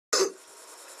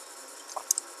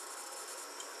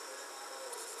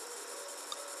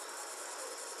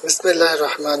বিসমিল্লাহির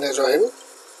রহমানির রহিম।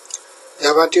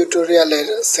 জাভা টিউটোরিয়ালের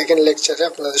সেকেন্ড লেকচারে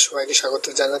আপনাদের সবাইকে স্বাগত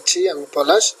জানাচ্ছি। আমি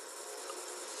পলাশ।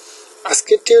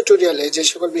 আজকের টিউটোরিয়ালে যে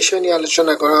সকল বিষয় নিয়ে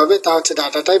আলোচনা করা হবে তা হচ্ছে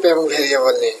ডাটা টাইপ এবং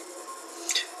ভেরিয়েবল নিয়ে।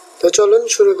 তো চলুন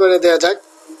শুরু করে দেওয়া যাক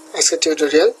আজকের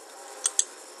টিউটোরিয়াল।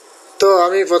 তো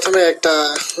আমি প্রথমে একটা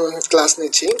ক্লাস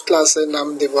নিচ্ছি। ক্লাসের নাম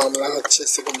দেব আমরা হচ্ছে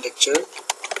সেকেন্ড লেকচার।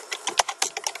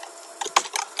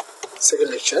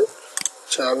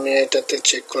 আমি এটাতে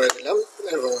চেক করে দিলাম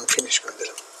এবং ফিনিশ করে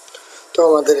দিলাম। তো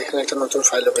আমাদের এখানে একটা নতুন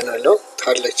ফাইল ওপেন হলো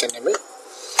থার্ড লেকচার নামে।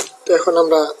 তো এখন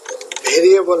আমরা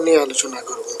ভেরিয়েবল নিয়ে আলোচনা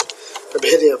করব।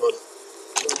 ভেরিয়েবল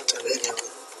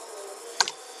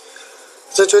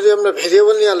যদি আমরা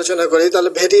ভেরিয়েবল নিয়ে আলোচনা করি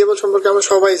তাহলে ভেরিয়েবল সম্পর্কে আমরা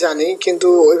সবাই জানি, কিন্তু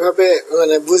ওইভাবে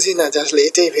বুঝি না যে আসলে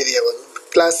এটাই ভেরিয়েবল।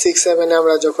 ক্লাস 6-7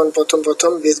 আমরা যখন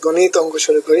প্রথম বীজগণিত অঙ্ক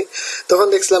শুরু করি তখন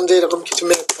দেখছিলাম যে এরকম কিছু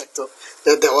ম্যাথ থাকতো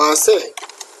যা দেওয়া আছে।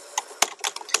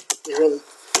 ইভেন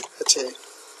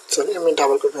আমি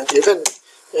ডাবল করে নিচ্ছি। ইভেন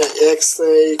x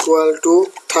 =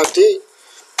 30,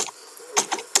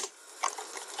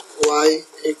 y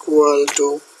 =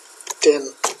 10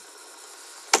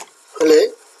 হলে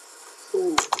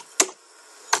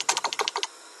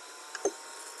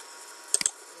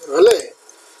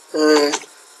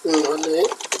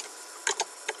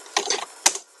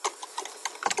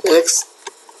x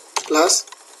plus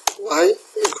y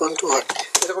 = what,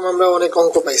 এরকম আমরা অনেক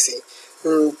অঙ্ক পাইছি।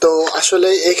 তো আসলে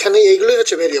এখানে এইগুলোই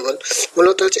হচ্ছে ভেরিয়েবল।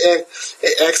 মূলত হচ্ছে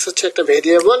x হচ্ছে একটা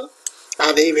ভেরিয়েবল,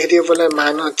 আর এই ভেরিয়েবলের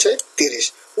মান হচ্ছে 30।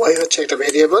 y হচ্ছে একটা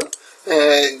ভেরিয়েবল,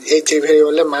 এই যে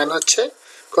ভেরিয়েবলের মান হচ্ছে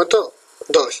কত,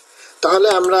 10। তাহলে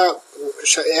আমরা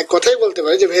এক কথাই বলতে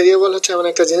পারি যে ভেরিয়েবল হচ্ছে এমন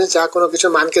একটা জিনিস যা কোনো কিছু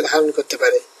মানকে ধারণ করতে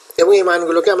পারে এবং এই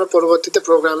মানগুলোকে আমরা পরবর্তীতে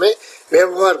প্রোগ্রামে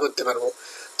ব্যবহার করতে পারবো।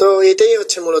 তো এটাই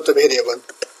হচ্ছে মূলত ভেরিয়েবল।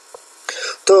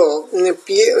 তো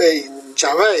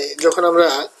জাভায় যখন আমরা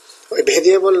ওই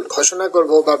ভেরিয়েবল ঘোষণা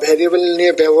করব বা ভেরিয়েবল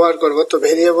নিয়ে ব্যবহার করব, তো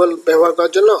ভেরিয়েবল ব্যবহার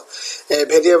করার জন্য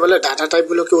ভেরিয়েবলের ডাটা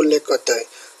টাইপগুলোকে উল্লেখ করতে হয়।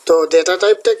 তো ডেটা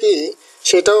টাইপটা কি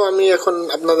সেটাও আমি এখন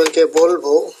আপনাদেরকে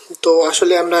বলবো। তো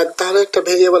আসলে আমরা তাহলে একটা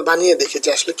ভেরিয়েবল বানিয়ে দেখি যে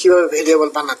আসলে কিভাবে ভেরিয়েবল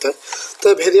বানাতে হয়। তো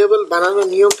ভেরিয়েবল বানানোর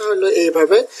নিয়মটা হলো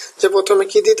এইভাবে যে প্রথমে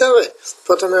কি দিতে হবে,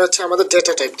 প্রথমে হচ্ছে আমাদের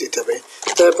ডেটা টাইপ দিতে হবে।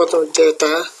 তো প্রথমে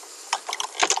ডেটা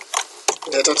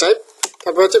টাইপ,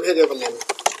 তারপর হচ্ছে ভেরিয়েবল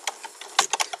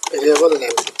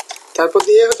নেম, তারপর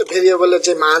দিয়ে হচ্ছে ভেরিয়েবলের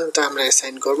যে মানটা আমরা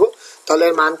অ্যাসাইন করব। তাহলে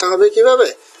এর মানটা হবে কিভাবে,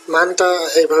 মানটা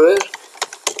এইভাবে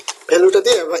ভ্যালুটা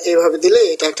দিয়ে এইভাবে দিলে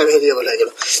এটা একটা ভেরিয়েবল হয়ে গেল।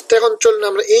 তো এখন চলুন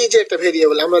আমরা এই যে একটা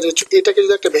ভেরিয়েবল, আমরা এটাকে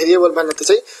যদি একটা ভেরিয়েবল বানাতে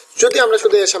চাই, যদি আমরা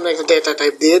শুধু এর সামনে একটা ডেটা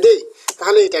টাইপ দিয়ে দেই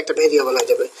তাহলে এটা একটা ভেরিয়েবল হয়ে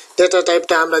যাবে। ডেটা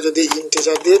টাইপটা আমরা যদি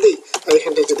ইন্টিজার দিয়ে দিই আর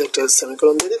এখানটা যদি একটা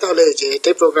সেমিকোলন দিয়ে দিই তাহলে এই যে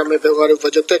এটাই প্রোগ্রামে ব্যবহারের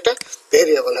উপযুক্ত একটা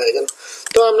ভেরিয়েবল হয়ে গেল।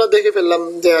 তো আমরা দেখে ফেললাম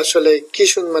যে আসলে কি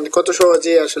কত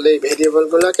সহজে আসলে এই ভেরিয়েবল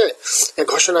গুলাকে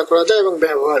ঘোষণা করা যায় এবং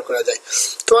ব্যবহার করা যায়।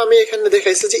 তো আমি এখানে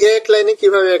দেখাইছি যে এক লাইনে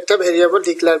কিভাবে একটা ভেরিয়েবল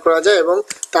ডিক্লেয়ার করা যায় এবং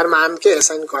তার মানকে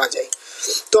অ্যাসাইন করা যায়।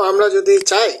 তো আমরা যদি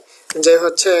চাই যে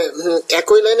হচ্ছে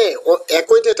একই লাইনে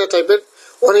একই ডেটা টাইপের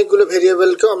অনেকগুলো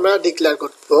ভেরিয়েবলকেও আমরা ডিক্লেয়ার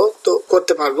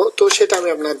করতে পারবো। তো সেটা আমি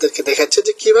আপনাদেরকে দেখাচ্ছি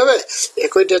যে কিভাবে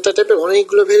একই ডেটা টাইপের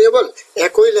অনেকগুলো ভেরিয়েবল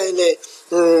একই লাইনে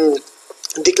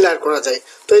ডিক্লেয়ার করা যায়।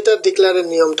 তো এটা ডিক্লেয়ারের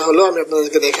নিয়মটা হলো আমি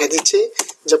আপনাদেরকে দেখাই দিচ্ছি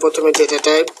যে প্রথমে ডেটা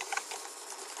টাইপ,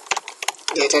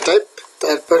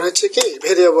 তারপর হচ্ছে কি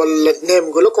ভেরিয়েবল নেম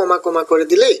গুলো কমা করে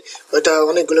দিলেই ওটা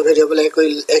অনেকগুলো ভেরিয়েবল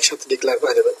একসাথে ডিক্লেয়ার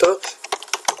করা যাবে। তো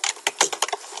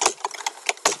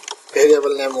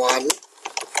ভেরিয়েবল নেম 1,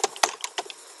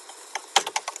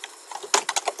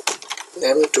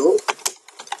 নেম 2,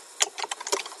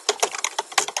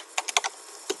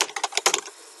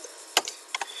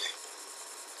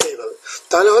 এইভাবে।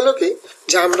 তাহলে হলো কি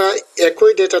যে আমরা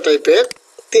একই ডেটা টাইপের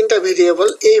তিনটা ভেরিয়েবল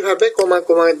এইভাবে কমা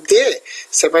দিয়ে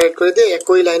সেপারেট করে দিয়ে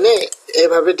একই লাইনে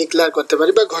এইভাবে ডিক্লেয়ার করতে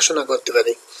পারি বা ঘোষণা করতে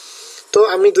পারি। তো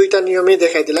আমি দুইটা নিয়মই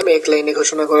দেখাই দিলাম, এক লাইনে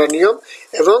ঘোষণা করার নিয়ম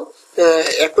এবং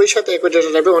একই সাথে একই ডেটা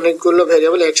টাইপে অনেকগুলো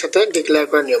ভেরিয়েবল একসাথে ডিক্লেয়ার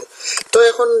করার নিয়ম। তো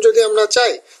এখন যদি আমরা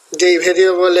চাই যে এই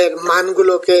ভেরিয়েবলের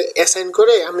মানগুলোকে অ্যাসাইন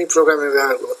করে আমি প্রোগ্রামে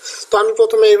ব্যবহার করব, তো আমি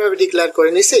প্রথমে এইভাবে ডিক্লেয়ার করে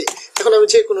নিছি। এখন আমি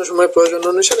যে কোনো সময় প্রয়োজন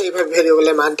অনুসারে এইভাবে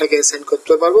ভেরিয়েবলের মানটাকে অ্যাসাইন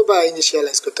করতে পারবো বা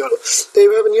ইনিশিয়ালাইজ করতে পারবো। তো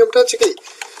এইভাবে নিয়মটা হচ্ছে কি,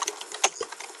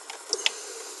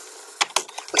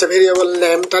 আচ্ছা ভেরিয়েবল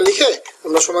নেমটা লিখে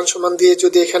আমরা সমান দিয়ে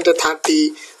যদি এখানটা 30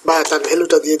 বা তার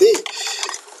ভ্যালুটা দিয়ে দিই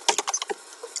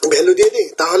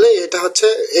তাহলে এটা হচ্ছে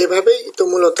এইভাবেই। তো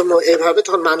মূলত এইভাবে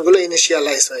তখন মানগুলো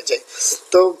ইনিশিয়ালাইজ হয়ে যায়।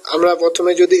 তো আমরা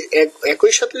প্রথমে যদি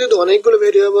একই সাথে যদি অনেকগুলো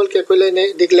ভেরিয়েবলকে একই লাইনে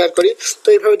ডিক্লেয়ার করি তো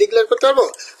এইভাবে ডিক্লেয়ার করতে পারবো।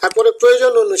 আর পরে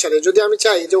প্রয়োজন অনুসারে যদি আমি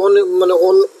চাই যে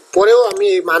পরেও আমি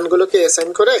এই মানগুলোকে অ্যাসাইন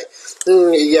করে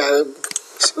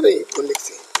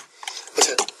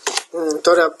আচ্ছা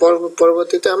তোরা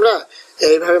পরবর্তীতে আমরা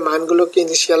এইভাবে মানগুলোকে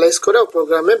ইনিশিয়ালাইজ করে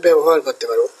প্রোগ্রামে ব্যবহার করতে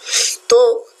পারবো। তো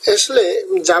আসলে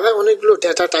জাভায় অনেকগুলো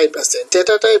ডেটা টাইপ আছে।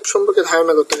 ডেটা টাইপ সম্পর্কে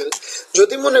ধারণা করতে গেলে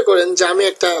যদি মনে করেন যে আমি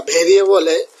একটা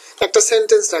ভেরিয়েবলে একটা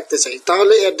সেন্টেন্স রাখতে চাই,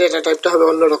 তাহলে এর ডেটা টাইপটা হবে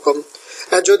অন্যরকম।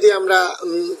 যদি আমরা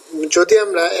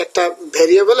একটা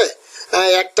ভেরিয়েবলে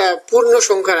একটা পূর্ণ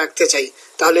সংখ্যা রাখতে চাই,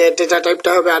 তাহলে এর ডেটা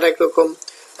টাইপটা হবে আরেক রকম।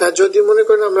 যদি মনে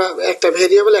করেন আমরা একটা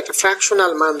ভেরিয়েবলে একটা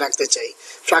ফ্র্যাকশনাল মান রাখতে চাই,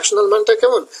 ফ্র্যাকশনাল মানটা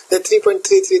কেমন,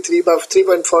 3.333 বা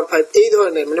 3.45 এই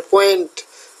ধরনের, মানে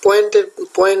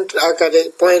পয়েন্ট আকারে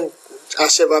পয়েন্ট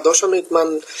আসে বা দশমিক মান,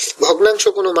 ভগ্নাংশ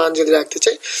কোনো মান যদি রাখতে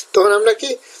চাই, তখন আমরা কি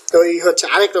ওই হচ্ছে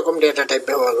আরেক রকম ডেটা টাইপ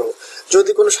ব্যবহার করবো।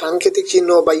 যদি কোনো সাংকেতিক চিহ্ন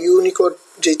বা ইউনিকোড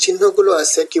যে চিহ্নগুলো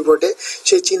আছে কিবোর্ডে,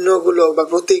 সেই চিহ্নগুলো বা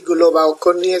প্রতীকগুলো বা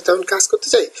অক্ষর নিয়ে তখন কাজ করতে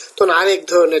চাই, তখন আরেক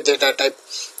ধরনের ডেটা টাইপ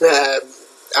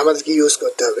আমাদেরকে ইউজ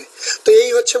করতে হবে। তো এই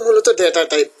হচ্ছে মূলত ডেটা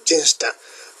টাইপ জিনিসটা।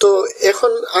 তো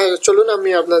এখন চলুন আমি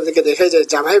আপনাদেরকে দেখাই যে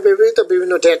জাভায় ব্যবহৃত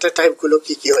বিভিন্ন ডেটা টাইপ গুলো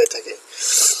কি কি হয়ে থাকে।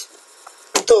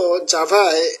 তো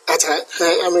জাভায়, আচ্ছা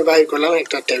হ্যাঁ, আমি বাইর করলাম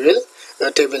একটা টেবিল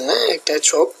না, একটা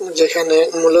ছক, যেখানে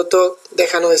মূলত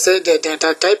দেখানো হয়েছে যে ডেটা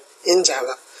টাইপ ইন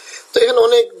জাভা। তো এখানে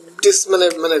অনেক মানে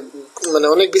মানে মানে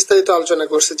অনেক বিস্তারিত আলোচনা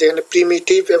করছে, যেখানে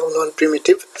প্রিমিটিভ এবং নন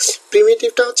প্রিমিটিভ।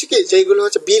 প্রিমিটিভটা হচ্ছে কি, যেগুলো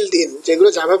হচ্ছে বিল্ড ইন, যেগুলো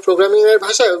জাভা প্রোগ্রামিং এর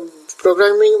ভাষায়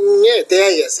প্রোগ্রামিং এ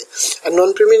দেয়াই আছে। আর নন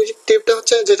প্রিমিটিভটা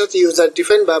হচ্ছে যেটা হচ্ছে ইউজার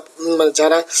ডিফাইন বা মানে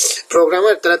যারা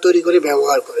প্রোগ্রামার তারা তৈরি করে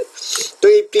ব্যবহার করে। তো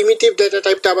এই প্রিমিটিভ ডেটা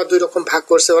টাইপটা আবার দুই রকম ভাগ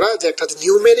করছে ওরা, যে একটা হচ্ছে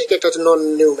নিউমেরিক, একটা হচ্ছে নন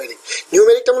নিউমেরিক।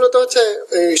 নিউমেরিকটা মূলত হচ্ছে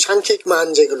সাংখ্যিক মান,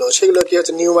 যেগুলো সেগুলো কি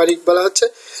হচ্ছে নিউমেরিক বলা হচ্ছে।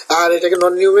 আর এটাকে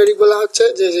নন নিউমেরিক বলা হচ্ছে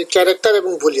যে ক্যারেক্টার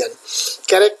এবং বুলিয়ান।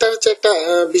 ক্যারেক্টার হচ্ছে একটা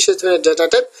বিশেষ ধরনের ডেটা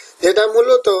টাইপ, যেটা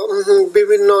মূলত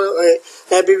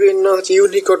বিভিন্ন হচ্ছে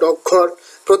ইউনিকোড, অক্ষর,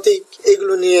 প্রতীক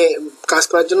এগুলো নিয়ে কাজ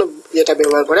করার জন্য এটা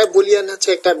ব্যবহার করে। বুলিয়ান হচ্ছে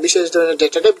একটা বিশেষ ধরনের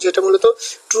ডেটা টাইপ, যেটা মূলত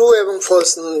ট্রু এবং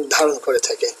ফলস ধারণ করে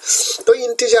থাকে। তো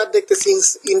ইন্টিজার দেখতেছি,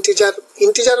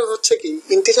 ইন্টিজার হচ্ছে কি,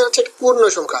 ইন্টিজার হচ্ছে একটা পূর্ণ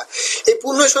সংখ্যা। এই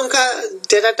পূর্ণ সংখ্যা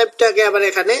ডেটা টাইপটাকে আবার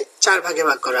এখানে 4 ভাগে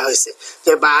ভাগ করা হয়েছে,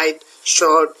 যে বাইট,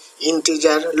 শর্ট,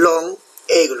 ইন্টিজার, লং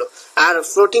এইগুলো। আর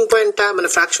ফ্লোটিং পয়েন্টটা মানে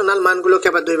ফ্র্যাকশনাল মানগুলোকে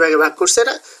আবার 2 ভাগে ভাগ করছে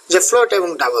এরা, যে ফ্লোট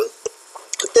এবং ডাবল।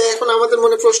 তো এখন আমাদের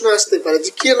মনে প্রশ্ন আসতে পারে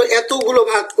যে কেন এতগুলো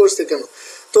ভাগ করছে কেন।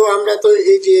 তো আমরা তো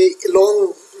এই যে লং,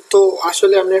 তো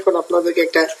আসলে আমরা এখন আপনাদেরকে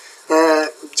একটা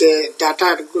যে ডাটা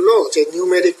গুলো, যে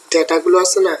নিউমেরিক ডেটা গুলো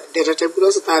আছে না, ডেটা টাইপ গুলো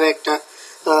আছে, তার একটা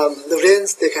রেঞ্জ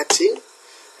দেখাচ্ছি,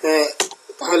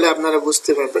 তাহলে আপনারা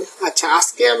বুঝতে পারবেন। আচ্ছা,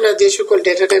 আজকে আমরা যে সকল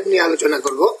ডেটা টাইপ নিয়ে আলোচনা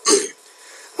করব,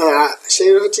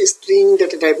 সেই হচ্ছে স্ট্রিং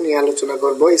ডেটা টাইপ নিয়ে আলোচনা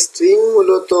করব। স্ট্রিং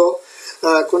মূলত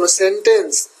কোন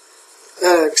সেন্টেন্স,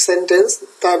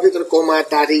 তার ভিতরে কমা,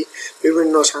 দাড়ি,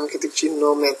 বিভিন্ন সাংকেতিক চিহ্ন,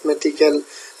 ম্যাথমেটিক্যাল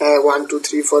 1 2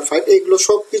 3 4 5 এগুলো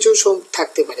সবকিছু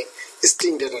থাকতে পারে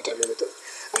স্ট্রিং ডেটা টাইপের ভিতর।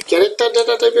 আর ক্যারেক্টার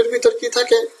ডেটা টাইপের ভিতর কি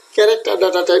থাকে, ক্যারেক্টার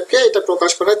ডেটা টাইপকে এটা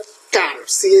প্রকাশ করা কার,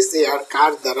 CSAR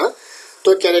কার দ্বারা। তো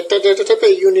ক্যারেক্টার ডেটা টাইপে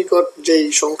ইউনিকোড যেই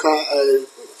সংখ্যা,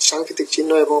 সাংকেতিক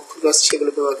চিহ্ন এবং অক্ষর আছে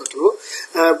সেগুলো ব্যবহার করতে হবে।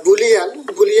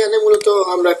 বুলিয়ানে মূলত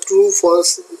আমরা ট্রু, ফলস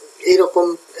এইরকম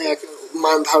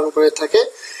মান ধারণ করে থাকে।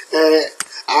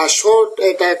 আর শর্ট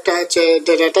এটা একটা হচ্ছে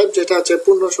ডেটা টাইপ, যেটা হচ্ছে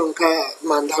পূর্ণ সংখ্যা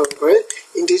মান ধারণ করে।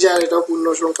 ইন্টিজার এটাও পূর্ণ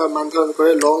সংখ্যা মান ধারণ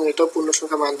করে। লং এটাও পূর্ণ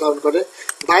সংখ্যা মান ধারণ করে।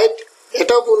 বাইট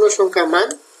এটাও পূর্ণ সংখ্যা মান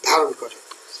ধারণ করে।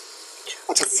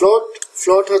 আচ্ছা,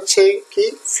 ফ্লোট হচ্ছে কি,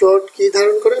 ফ্লোট কি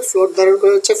ধারণ করে, ফ্লোট ধারণ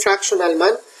করে হচ্ছে ফ্র্যাকশনাল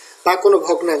মান বা কোনো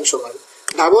ভগ্নাংশ মান।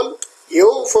 ডাবল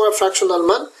এও ফ্র্যাকশনাল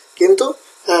মান, কিন্তু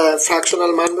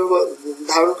ফ্র্যাকশনাল মান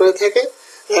ধারণ করে থাকে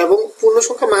এবং পূর্ণ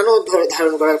সংখ্যা মানও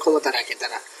ধারণ করার ক্ষমতা রাখে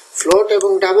তারা। ফ্লোট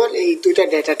এবং ডাবল এই দুইটা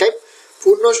ডেটা টাইপ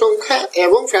পূর্ণ সংখ্যা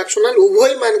এবং ফ্র্যাকশনাল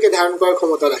উভয় মানকে ধারণ করার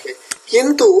ক্ষমতা রাখে।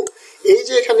 কিন্তু এই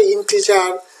যে এখানে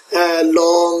ইন্টিজার,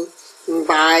 লং,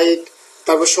 বাইট,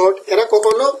 তারপর শর্ট, এরা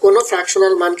কখনো কোনো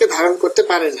ফ্র্যাকশনাল মানকে ধারণ করতে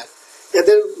পারে না।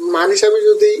 এদের মান হিসাবে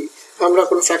যদি আমরা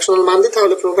কোনো ফ্র্যাকশনাল মান দিই,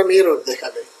 তাহলে প্রোগ্রাম এরর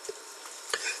দেখাবে।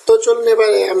 তো চলুন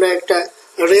এবার আমরা একটা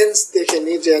রেঞ্জ দেখে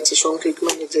নিই, যে আছে সংখ্যিক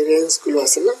মানে যে রেঞ্জ গুলো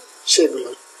আছে না সেগুলো।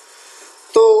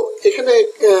 তো এখানে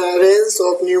range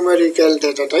of numerical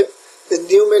data type,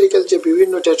 numerical যে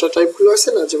বিভিন্ন ডেটা টাইপ গুলো আছে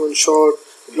না, যেমন শর্ট,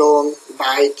 লং,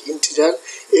 বাইট, ইন্টিজার,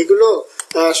 এগুলো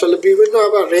আসলে বিভিন্ন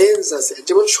আবার রেঞ্জ আছে।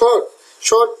 যেমন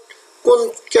শর্ট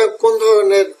কোন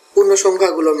ধরনের পূর্ণ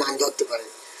সংখ্যাগুলোর মান ধরতে পারে।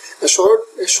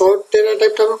 শর্ট ডেটা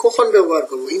টাইপটা আমরা কখন ব্যবহার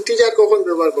করবো, ইন্টিজার কখন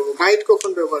ব্যবহার করবো, বাইট কখন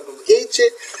ব্যবহার করবো। এই যে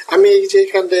আমি এই যে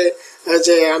এখানে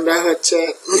যে আমরা হচ্ছে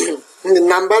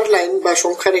নাম্বার লাইন বা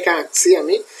সংখ্যা রেখা আঁকছি,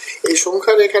 আমি এই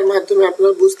সংখ্যা রেখার মাধ্যমে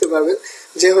আপনারা বুঝতে পারবেন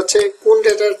যে হচ্ছে কোন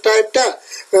ডেটা টাইপটা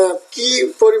কি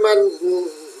পরিমাণ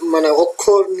মানে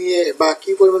অক্ষর নিয়ে বা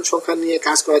কি পরিমাণ সংখ্যা নিয়ে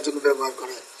কাজ করার জন্য ব্যবহার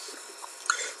করা হয়।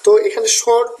 তো এখানে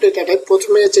শর্ট ডেটা টাইপ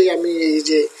প্রথমে যে আমি এই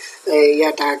যে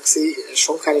ইয়াটা আঁকছি,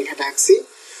 সংখ্যা রেখাটা আঁকছি,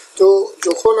 তো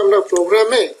যখন আমরা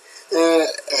প্রোগ্রামে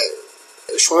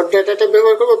শর্ট ডেটা টাইপ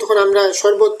ব্যবহার করবো তখন আমরা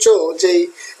সর্বোচ্চ যেই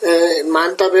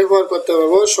মানটা ব্যবহার করতে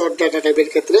পারবো শর্ট ডেটা টাইপের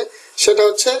ক্ষেত্রে সেটা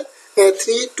হচ্ছে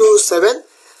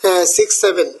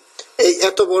 32767, এই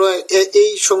এত বড় এই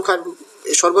সংখ্যার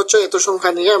সর্বোচ্চ এত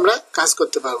সংখ্যা নিয়ে আমরা কাজ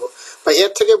করতে পারবো। বা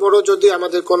এর থেকে বড় যদি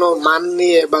আমাদের কোনো মান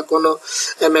নিয়ে বা কোনো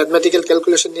ম্যাথমেটিক্যাল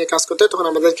ক্যালকুলেশন নিয়ে কাজ করতে হয় তখন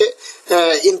আমাদেরকে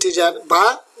ইন্টিজার বা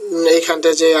এইখানটা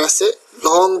যে আছে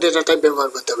লং ডেটা টাইপ ব্যবহার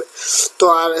করতে হবে। তো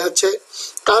আর হচ্ছে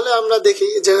তাহলে আমরা দেখি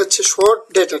যে হচ্ছে শর্ট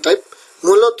ডেটা টাইপ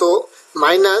মূলত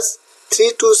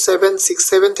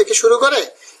 -32767 থেকে শুরু করে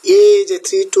এই যে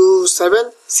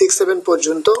 32767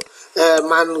 পর্যন্ত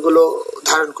মানগুলো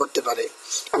ধারণ করতে পারে।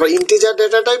 আবার ইন্টিজার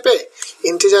ডেটা টাইপে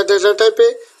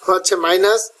হচ্ছে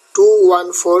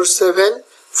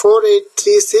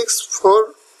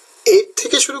 -2147483648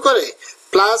 থেকে শুরু করে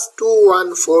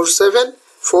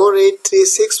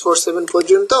 +2147483647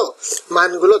 পর্যন্ত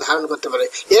মানগুলো ধারণ করতে পারে।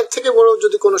 এর থেকে বড়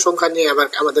যদি কোনো সংখ্যা নিয়ে আবার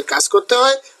আমাদের কাজ করতে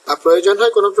হয় বা প্রয়োজন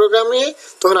হয় কোনো প্রোগ্রাম নিয়ে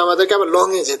তখন আমাদেরকে আবার লং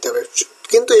এ যেতে হবে।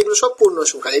 কিন্তু এগুলো সব পূর্ণ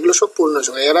সংখ্যা,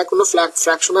 এরা কোনো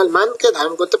ফ্র্যাকশনাল মানকে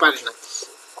ধারণ করতে পারে না।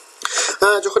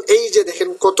 যখন এই যে দেখেন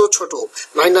কত ছোট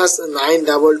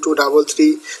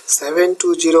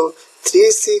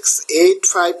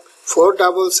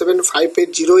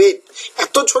 -9223372036854775808,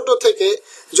 এত ছোট থেকে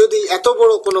যদি এত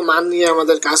বড় কোনো মান নিয়ে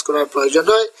আমাদের কাজ করার প্রয়োজন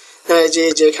হয়,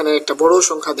 যে এখানে একটা বড়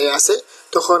সংখ্যা দেয়া আছে,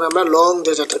 তখন আমরা লং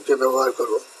ডেটা টাইপকে ব্যবহার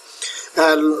করব।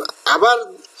 আবার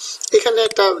এখানে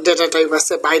একটা ডেটা টাইপ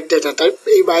আছে বাইট ডেটা টাইপ।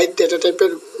 এই বাইট ডেটা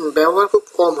টাইপের ব্যবহার খুব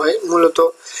কম হয়, মূলত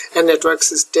নেটওয়ার্ক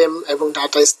সিস্টেম এবং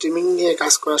ডাটা স্ট্রিমিং নিয়ে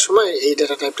কাজ করার সময় এই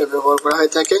ডেটা টাইপটা ব্যবহার করা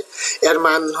হয়ে থাকে। এর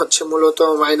মান হচ্ছে মূলত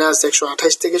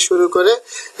 -128 থেকে শুরু করে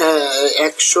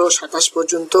 127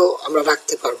 পর্যন্ত আমরা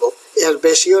রাখতে পারবো। এর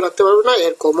বেশিও রাখতে পারবো না,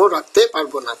 এর কমও রাখতে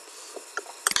পারবো না।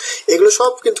 এগুলো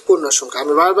সব কিন্তু পূর্ণ সংখ্যা।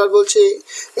 আমি বারবার বলছি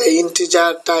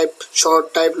integer type, short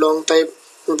type, long type,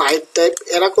 byte type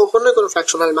এরা কখনোই কোনো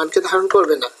ফ্র্যাকশনাল মানকে ধারণ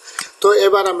করবে না। তো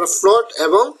এবার আমরা ফ্লোট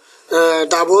এবং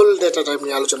ডাবল ডেটা টাইপ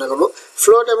নিয়ে আলোচনা করব।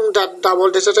 ফ্লোট এবং ডাবল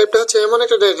ডেটা টাইপটা হচ্ছে এমন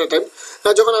একটা ডেটা টাইপ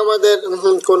যখন আমাদের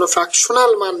কোনো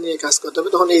ফ্র্যাকশনাল মান নিয়ে কাজ করতে হবে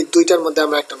তখন এই দুইটার মধ্যে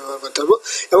আমরা একটা ব্যবহার করতে পারবো।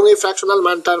 এবং এই ফ্র্যাকশনাল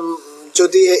মানটার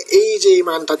যদি এই যে এই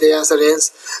মানটা দেওয়া আছে রেঞ্জ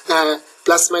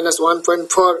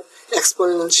 +-1.4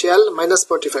 এক্সপোনেনশিয়াল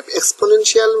 -45,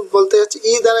 এক্সপোনেনশিয়াল বলতে হচ্ছে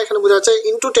ই দ্বারা এখানে বোঝা যাচ্ছে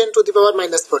 ×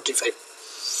 10⁻⁻45।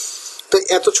 তো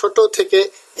এত ছোট থেকে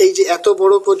এই যে এত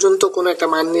বড় পর্যন্ত কোন একটা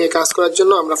মান নিয়ে কাজ করার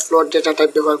জন্য আমরা ফ্লোট ডেটা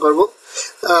টাইপ ব্যবহার করব।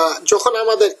 যখন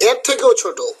আমাদের এর থেকেও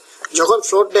ছোট, যখন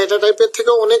ফ্লোট ডেটা টাইপের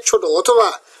থেকে অনেক ছোট অথবা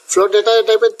ফ্লোট ডেটা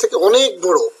টাইপের থেকে অনেক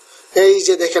বড়, এই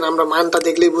যে দেখেন আমরা মানটা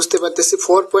দেখলেই বুঝতে পারতেছি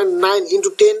 4.9 ×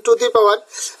 10⁻³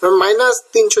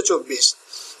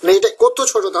 মানে এটা কত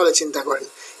ছোট তাহলে চিন্তা করেন।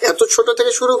 এত ছোট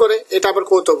থেকে শুরু করে এটা আবার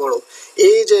কত বড়,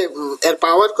 এই যে এর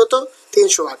পাওয়ার কত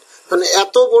 308, মানে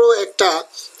এত বড় একটা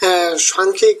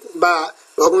সাংখ্যিক বা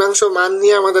ভগ্নাংশ মান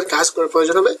নিয়ে আমাদের কাজ করার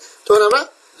প্রয়োজন হবে, তখন আমরা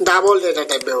ডাবল ডেটা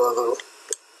টাইপ ব্যবহার করব।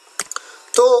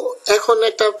 তো এখন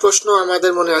একটা প্রশ্ন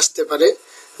আমাদের মনে আসতে পারে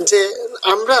যে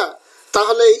আমরা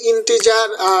তাহলে ইন্টিজার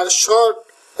আর শর্ট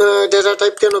ডেটা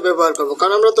টাইপ কেন ব্যবহার করবো?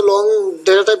 কারণ আমরা তো লং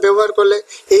ডেটা টাইপ ব্যবহার করলে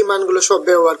এই মানগুলো সব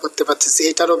ব্যবহার করতে পারতেছি,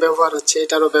 এটারও ব্যবহার হচ্ছে,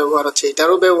 এটারও ব্যবহার হচ্ছে,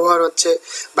 এটারও ব্যবহার হচ্ছে,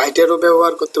 বাইটেরও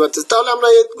ব্যবহার করতে পারতেছি। তাহলে আমরা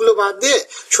এগুলো বাদ দিয়ে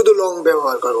শুধু লং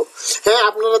ব্যবহার করবো। হ্যাঁ,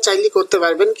 আপনারা চাইলে করতে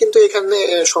পারবেন, কিন্তু এখানে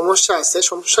সমস্যা আছে।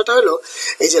 সমস্যাটা হলো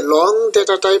এই যে লং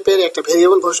ডেটা টাইপের একটা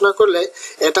ভেরিয়েবল ঘোষণা করলে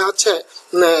এটা হচ্ছে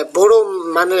বড়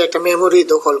মানের একটা মেমোরি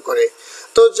দখল করে,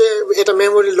 তো যে এটা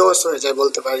মেমোরি লস হয়ে যায়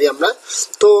বলতে পারি আমরা।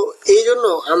 তো এই জন্য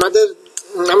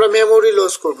আমরা মেমোরি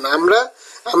লস করব না,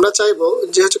 আমরা চাইবো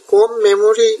যে হচ্ছে কম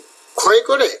মেমোরি ক্ষয়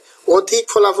করে অধিক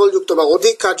ফলাফল যুক্ত বা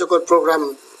অধিক কার্যকর প্রোগ্রাম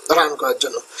রান করার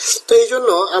জন্য। তো এই জন্য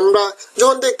আমরা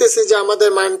যখন দেখতেছি যে আমাদের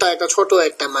মানটা একটা ছোট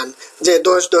একটা মান, যে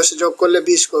 10 যোগ করলে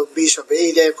 20 হবে,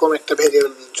 এইরকম একটা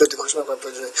ভেরিয়েবল যদি ঘোষণা করার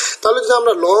প্রয়োজন হয়, তাহলে যদি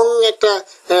আমরা লং একটা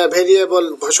ভেরিয়েবল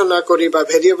ঘোষণা করি বা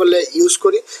ভেরিয়েবলে ইউজ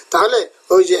করি, তাহলে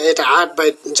ওই যে এটা 8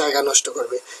 বাইট জায়গা নষ্ট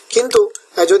করবে। কিন্তু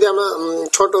যদি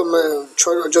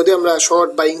আমরা শর্ট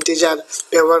বা ইন্টিজার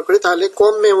ব্যবহার করি তাহলে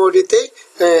কম মেমোরিতে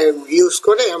ইউজ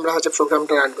করে আমরা হচ্ছে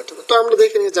প্রোগ্রামটা রান করতে পারি। তো আমরা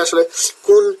দেখে নিই যে আসলে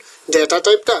কোন ডেটা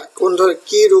টাইপটা কোন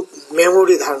কি রূপ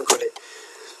মেমোরি ধারণ করে।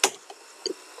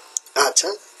 আচ্ছা,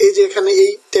 এই যে এখানে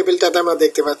এই টেবিলটাতে আমরা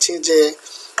দেখতে পাচ্ছি যে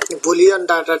বুলিয়ান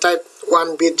ডাটা টাইপ 1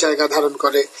 বিট জায়গা ধারণ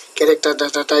করে, ক্যারেক্টার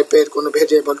ডাটা টাইপের কোন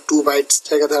ভেরিয়েবল 2 বাইটস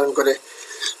জায়গা ধারণ করে,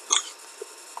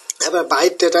 এবার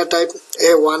বাইট ডেটা টাইপ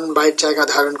 1 বাইট জায়গা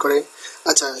ধারণ করে।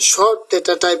 আচ্ছা, শর্ট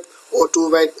ডেটা টাইপ 2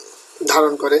 বাইট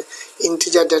ধারণ করে,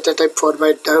 ইন্টিজার ডেটা টাইপ 4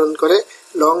 বাইট ধারণ করে,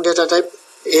 লং ডেটা টাইপ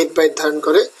 8 বাইট ধারণ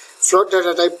করে, ফ্লোট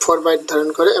ডেটা টাইপ 4 বাইট ধারণ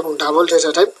করে এবং ডাবল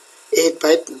ডেটা টাইপ 8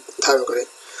 বাইট ধারণ করে।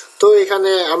 তো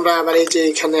এখানে আমরা আবার এই যে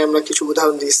এখানে আমরা কিছু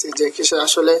উদাহরণ দিচ্ছি যে কিছু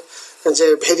আসলে যে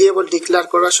ভেরিয়েবল ডিক্লেয়ার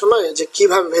করার সময় যে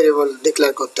কিভাবে ভেরিয়েবল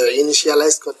ডিক্লেয়ার করতে হয়,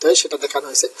 ইনিশিয়ালাইজ করতে হয় সেটা দেখানো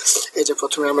হয়েছে। এই যে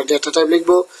প্রথমে আমরা ডেটা টাইপ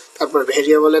লিখবো, তারপর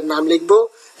ভেরিয়েবলের নাম লিখবো,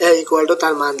 ইকুয়াল টু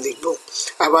তার মান লিখবো।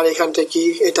 আবার এখান থেকে কি,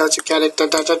 এটা হচ্ছে ক্যারেক্টার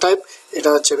ডাটা টাইপ, এটা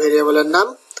হচ্ছে ভেরিয়েবলের নাম,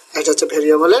 এটা হচ্ছে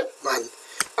ভেরিয়েবলের মান।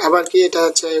 আবার কি, এটা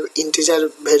হচ্ছে ইন্টিজার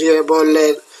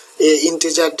ভেরিয়েবলের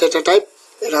ইন্টিজার ডেটা টাইপ,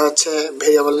 এটা হচ্ছে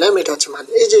ভেরিয়েবল নেম, এটা হচ্ছে মান।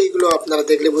 এই যে এইগুলো আপনারা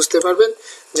দেখলে বুঝতে পারবেন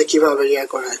যে কিভাবে ইয়া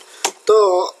করা হয়। তো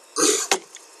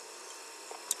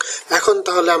এখন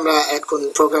তাহলে আমরা এখন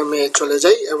প্রোগ্রামে চলে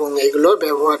যাই এবং এগুলোর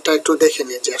ব্যবহারটা একটু দেখে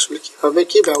নিই যে আসলে কিভাবে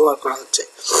কি ব্যবহার করা হচ্ছে।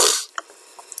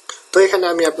 তো এখানে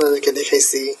আমি আপনাদেরকে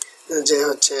দেখাইছি যে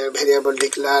হচ্ছে ভেরিয়েবল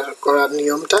ডিক্লেয়ার করার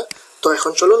নিয়মটা। তো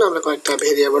এখন চলুন আমরা কয়েকটা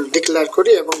ভেরিয়েবল ডিক্লেয়ার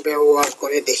করি এবং ব্যবহার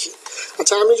করে দেখি।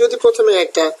 আচ্ছা, আমি যদি প্রথমে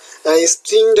একটা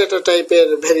স্ট্রিং ডেটা টাইপের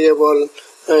ভেরিয়েবল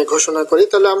ঘোষণা করি,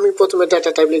 তাহলে আমি প্রথমে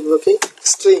ডেটা টাইপ লিখবো কি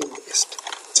স্ট্রিং,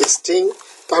 স্ট্রিং,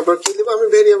 তারপর কি লিখবো আমি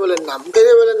ভেরিয়েবলের নাম।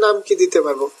 ভেরিয়েবলের নাম কি দিতে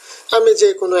পারবো, আমি যে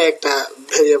কোনো একটা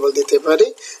ভেরিয়েবল দিতে পারি,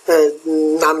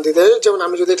 নাম দিতে পারি। যেমন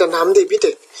আমি যদি এটা নাম দিই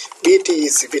বিটেক,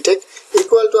 বিটিইসি বিটেক,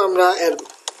 ইকুয়াল টু আমরা এর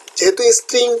যেহেতু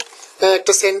স্ট্রিং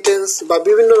একটা সেন্টেন্স বা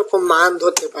বিভিন্ন রকম মান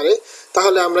ধরতে পারে,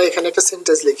 তাহলে আমরা এখানে একটা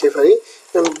সেন্টেন্স লিখে পারি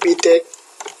বিটেক,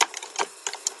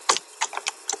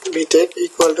 বিটেক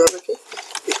ইকুয়াল টু হবে কি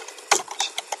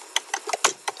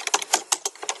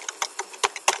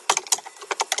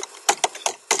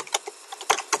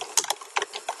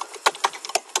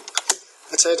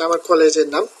আচ্ছা, এটা আমার কলেজের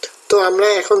নাম। তো আমরা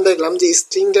এখন দেখলাম যে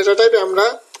স্ট্রিং ডেটা টাইপে আমরা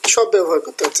সব ব্যবহার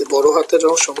করতে পারছি, বড় হাতের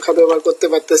সংখ্যা ব্যবহার করতে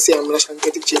পারতেছি, আমরা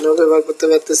সাংকেতিক চিহ্ন ব্যবহার করতে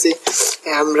পারতেছি,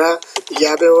 আমরা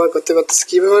ইয়া ব্যবহার করতে পারতেছি,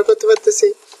 কি ব্যবহার করতে পারতেছি,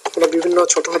 আমরা বিভিন্ন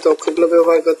ছোট হাতে অক্ষরগুলো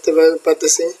ব্যবহার করতে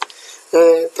পারতেছি,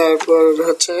 তারপর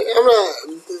হচ্ছে আমরা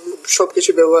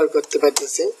সবকিছু ব্যবহার করতে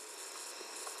পারতেছি।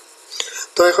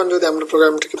 তো এখন যদি আমরা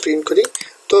প্রোগ্রামটাকে প্রিন্ট করি,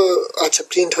 তো আচ্ছা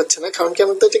প্রিন্ট হচ্ছে না, কারণ কি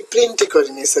আমরা তো প্রিন্টই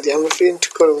করিনি, সরি আমরা প্রিন্ট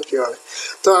করবো কিভাবে।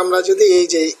 তো আমরা যদি এই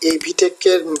যে এই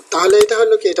ভিটেকের, তাহলে এটা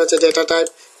হলো কি, এটা হচ্ছে ডেটা টাইপ,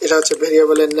 এটা হচ্ছে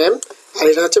ভেরিয়েবলের নেম, আর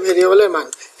এটা হচ্ছে ভেরিয়েবলের মান।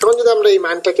 এখন যদি আমরা এই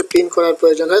মানটাকে প্রিন্ট করার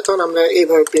প্রয়োজন হয়, তখন আমরা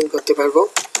এইভাবে প্রিন্ট করতে পারবো।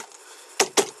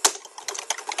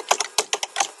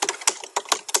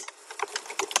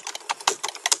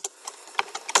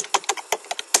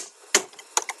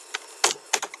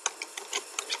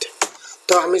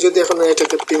 তো আমি যদি এখন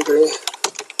এটাকে প্রিন্ট করি,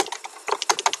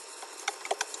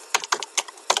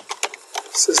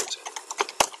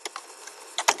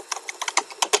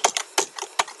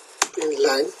 প্রিন্ট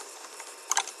লাইন,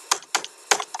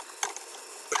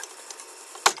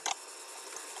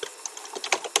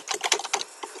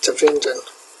 আচ্ছা প্রিন্ট,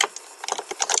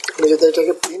 আমি যদি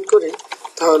এটাকে প্রিন্ট করি,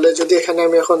 তাহলে যদি এখানে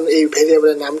আমি এখন এই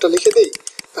ভেরিয়েবলের নামটা লিখে দিই,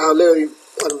 তাহলে ওই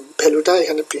ভ্যালুটা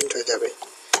এখানে প্রিন্ট হয়ে যাবে।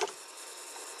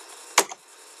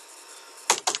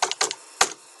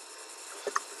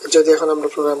 যদি এখন আমরা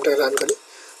প্রোগ্রামটা রান করি,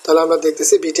 তাহলে আমরা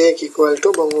দেখতেছি B Tech equal to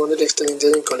Bangabandhu textile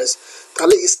engineering college.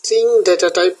 তাহলে স্ট্রিং ডেটা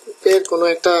টাইপের কোনো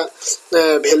একটা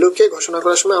ভ্যালুকে ঘোষণা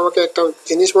করার সময় আমাকে একটা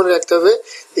জিনিস মনে রাখতে হবে,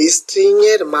 স্ট্রিং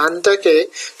এর মানটাকে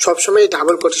সবসময়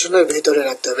ডাবল কোটেশনের ভিতরে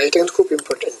রাখতে হবে। এটা কিন্তু খুব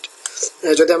ইম্পর্টেন্ট।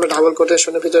 যদি আমরা ডাবল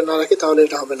কোটেশনের ভিতরে না রাখি তাহলে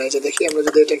এটা হবে না। এই যে দেখি আমরা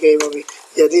যদি এটাকে এইভাবে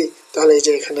ইয়ে দিই, তাহলে এই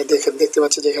যে এখানে দেখতে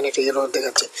পাচ্ছি যে এখানে একটা এরর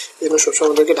দেখাচ্ছে। এই জন্য সবসময়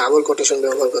আমাদেরকে ডাবল কোটেশন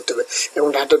ব্যবহার করতে হবে, এবং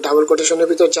ডাবল কোটেশনের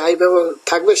ভিতর যাই ব্যবহার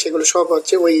থাকবে সেগুলো সব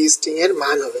হচ্ছে ওই স্ট্রিং এর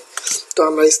মান হবে। তো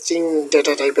আমরা স্ট্রিং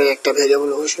ডেটা টাইপের একটা ভেরিয়েবল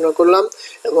ঘোষণা করলাম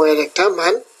এবং এর একটা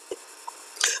মান,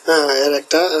 এর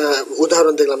একটা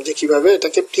উদাহরণ দেখলাম যে কিভাবে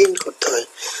এটাকে প্রিন্ট করতে হয়।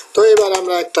 তো এবার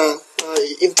আমরা একটা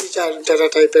ইন্টিজার ডেটা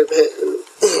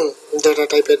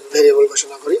টাইপের ভেরিয়েবল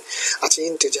ঘোষণা করি। আচ্ছা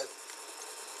ইন্টিজার,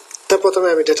 তো প্রথমে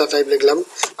আমি ডেটা টাইপ লিখলাম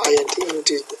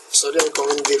আইএনটি, সরি আমি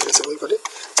কমেন্ট দিয়ে ফেসিবল করে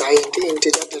আইএনটি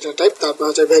ইন্টিজার ডেটা টাইপ। তারপর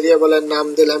হচ্ছে ভেরিয়েবলের নাম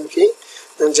দিলাম কি,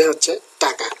 যে হচ্ছে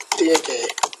টাকা, টিএকে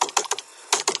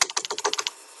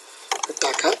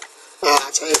টাকা।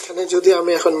 আচ্ছা এখানে যদি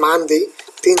আমি এখন মান দিই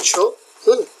 300,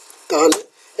 তাহলে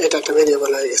এটা একটা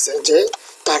ভেরিয়েবল হয়ে গেছে, যে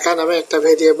টাকা নামে একটা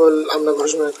ভেরিয়েবল আমরা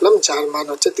ঘোষণা করলাম যার মান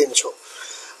হচ্ছে 300।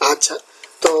 আচ্ছা,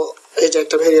 তো এই যে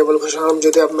একটা ভেরিয়েবল ঘোষণা করলাম।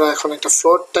 যদি আমরা এখন একটা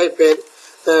ফ্লোট টাইপের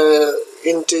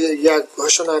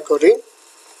ঘোষণা করি,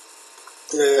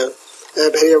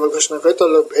 ভেরিয়েবল ঘোষণা করি,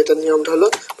 তাহলে এটা নিয়মটা হলো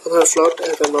প্রথমে ফ্লোট,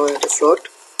 এটা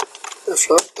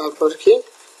ফ্লোট, তারপর কি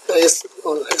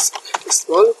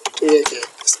স্মল টিএকে,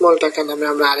 স্মল টাকা নামে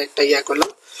আমরা আরেকটা করলাম,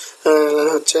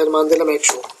 হচ্ছে এর মান দিলাম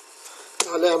 100।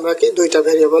 তাহলে আমরা কি দুইটা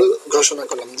ভেরিয়েবল ঘোষণা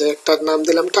করলাম, যে একটার নাম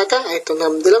দিলাম টাকা আর একটা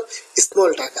নাম দিলাম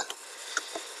স্মল টাকা।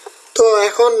 তো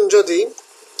এখন যদি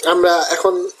আমরা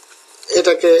এখন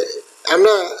এটাকে,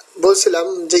 আমরা বলছিলাম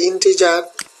যে ইন্টিজার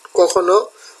কখনো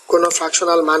কোনো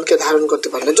ফ্র্যাকশনাল মানকে ধারণ করতে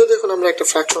পারে না। যদি এখন আমরা একটা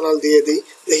ফ্র্যাকশনাল দিয়ে দিই,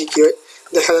 দেখি কি হয়।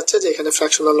 দেখা যাচ্ছে যে এখানে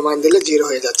ফ্র্যাকশনাল মান দিলে 0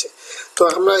 হয়ে যাচ্ছে। তো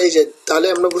আমরা এই যে তাহলে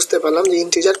আমরা বুঝতে পারলাম যে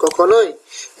ইন্টিজার কখনোই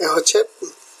হচ্ছে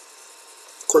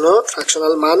কোনো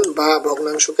ফ্র্যাকশনাল মান বা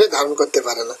ভগ্নাংশকে ধারণ করতে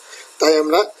পারে না। তাই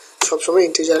আমরা সবসময়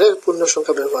ইন্টিজারের পূর্ণ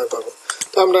সংখ্যা ব্যবহার করব।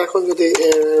 তো আমরা এখন যদি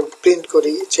প্রিন্ট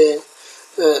করি যে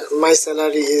মাই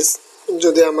স্যালারি ইজ,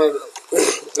 যদি আমার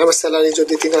স্যালারি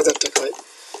যদি 3000 টাকা হয়,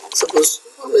 সাপোজ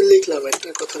আমি লিখলাম একটা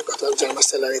কথার কথা যে আমার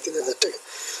স্যালারি 3000 টাকা,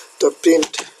 তো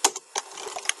প্রিন্ট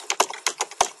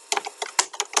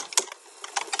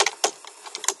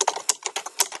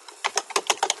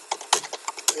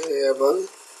ভেরিয়েবল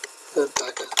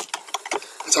টাকা।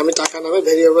 আচ্ছা, আমি টাকা নামে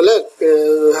ভেরিয়েবলের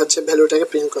হচ্ছে ভ্যালুটাকে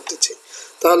প্রিন্ট করতেছি।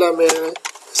 তাহলে আমি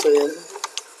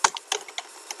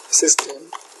সিস্টেম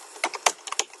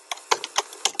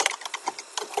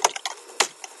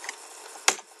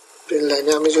প্রিন্ট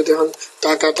লাইনে আমি যদি এখন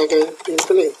টাকাটাকে প্রিন্ট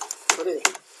করি,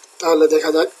 তাহলে দেখা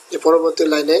যাক যে পরবর্তী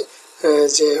লাইনে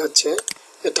যে হচ্ছে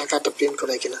টাকাটা প্রিন্ট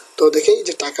করে কিনা। তো দেখি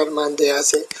যে টাকার মান দেয়া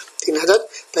আছে 3000,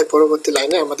 তাই পরবর্তী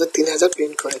লাইনে আমাদের 3000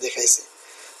 প্রিন্ট করে দেখাইছে।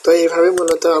 তো এইভাবে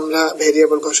মূলত আমরা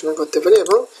ভেরিয়েবল ঘোষণা করতে পারি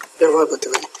এবং ব্যবহার করতে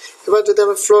পারি। এবার যদি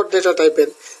আমরা ফ্লোট ডেটা টাইপের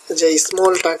যে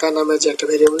স্মল টাকা নামে যে একটা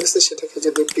ভেরিয়েবল আছে সেটাকে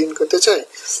যদি প্রিন্ট করতে চাই,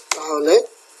 তাহলে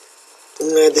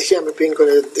দেখি আমি প্রিন্ট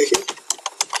করে দেখি।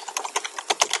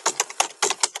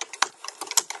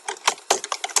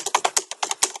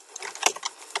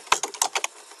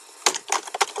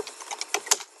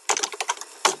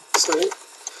 সরি,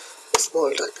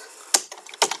 স্মল টাকা।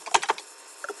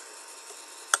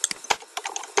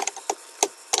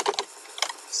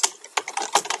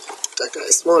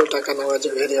 স্মল টাকা নামে যে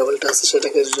ভেরিয়েবলটা আছে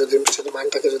সেটাকে যদি সেটা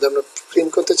মানটাকে যদি আমরা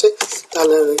প্রিন্ট করতে চাই,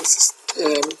 তাহলে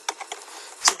সিস্টেম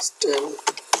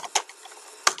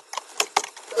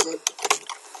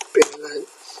প্রিন্ট লাইন,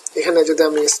 এখানে যদি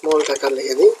আমি স্মল টাকা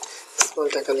লিখে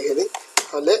দিই,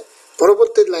 তাহলে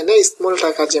পরবর্তী লাইনে স্মল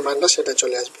টাকার যে মানটা সেটা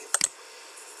চলে আসবে।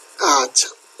 আচ্ছা,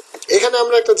 এখানে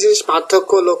আমরা একটা জিনিস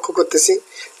পার্থক্য লক্ষ্য করতেছি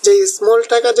যে স্মল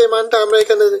টাকা যে মানটা আমরা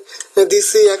এখানে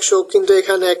দিছি 100, কিন্তু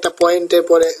এখানে একটা পয়েন্টের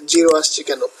পরে 0 আসছে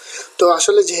কেন? তো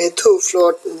আসলে যেহেতু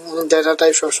ফ্লোট ডেটা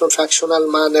টাইপ সবসময় ফ্র্যাকশনাল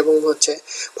মান এবং হচ্ছে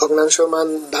ভগ্নাংশ মান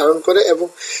ধারণ করে, এবং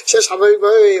সে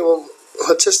স্বাভাবিকভাবে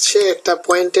হচ্ছে সে একটা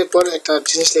পয়েন্টের পর একটা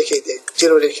জিনিস রেখে দেয়,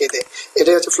 0 রেখে দেয়।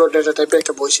 এটাই হচ্ছে ফ্লোট ডেটা টাইপের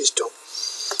একটা বৈশিষ্ট্য।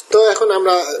 তো এখন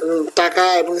আমরা টাকা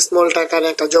এবং স্মল টাকার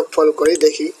একটা যোগফল করি,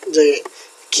 দেখি যে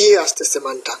কি আসতেছে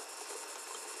মানটা।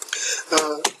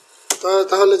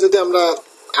 তাহলে যদি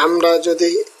আমরা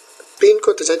যদি প্রিন্ট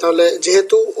করতে চাই, তাহলে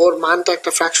যেহেতু ওর মানটা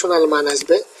একটা ফ্র্যাকশনাল মান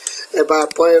আসবে বা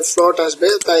ফ্লোট আসবে,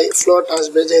 তাই ফ্লোট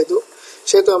আসবে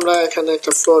সেহেতু আমরা এখানে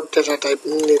একটা ফ্লোট ডেটা টাইপ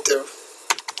নিতে হবে।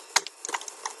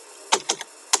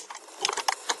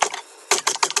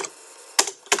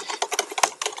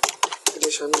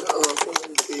 addition of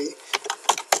the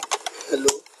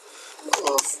value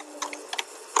of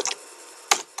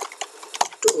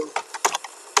two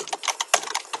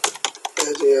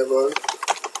variable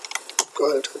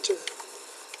called হচ্ছে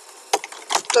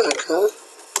টাকা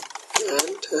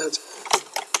and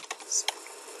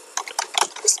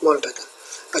small টাকা।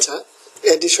 আচ্ছা,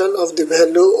 addition of the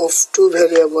value of two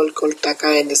variable called টাকা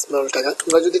and small টাকা।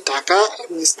 আমরা যদি টাকা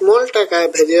এবং স্মল টাকা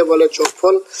ভেরিয়েবলের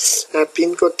যোগফল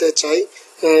প্রিন্ট করতে চাই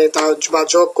বা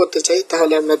যোগ করতে চাই,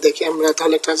 তাহলে আমরা দেখি আমরা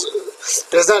তাহলে একটা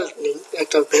রেজাল্ট নিই,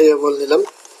 একটা ভেরিয়েবল নিলাম।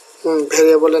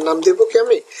 ভেরিয়েবলের নাম দিব কি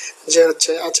আমি, যে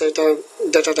হচ্ছে আচ্ছা এটা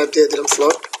ডেটা টাইপ দিয়ে দিলাম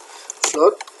ফ্লোট।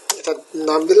 এটা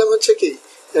নাম দিলাম হচ্ছে কি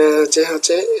যে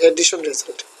হচ্ছে এডিশন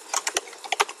রেজাল্ট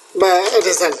বা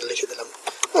রেজাল্ট লিখে দিলাম।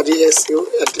 আর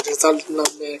রেজাল্ট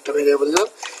নামে একটা ভেরিয়েবল দিলাম।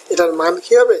 এটার মান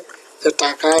কি হবে, যে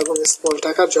টাকা এবং স্মল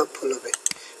টাকার যোগফল হবে।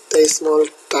 তাই স্মল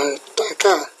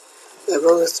টাকা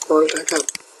এবং স্মল টাকা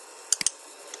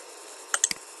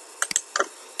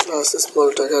প্লাস স্মল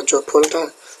টাকার যোগফলটা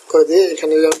করে দিয়ে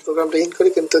এখানে প্রোগ্রামটা ইন করি,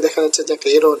 কিন্তু দেখা যাচ্ছে যে একটা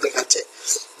এরর দেখাচ্ছে,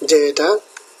 যে এটা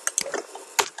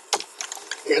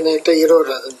এখানে একটা এরর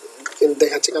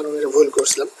দেখাচ্ছে, কারণ এটা ভুল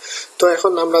করছিলাম। তো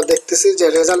এখন আমরা দেখতেছি যে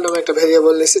রেজাল্ট নামে একটা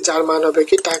ভেরিয়েবল নিয়েছি যার মান হবে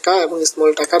কি টাকা এবং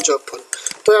স্মল টাকার যোগফল।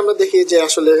 তো আমরা দেখি যে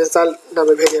আসলে রেজাল্ট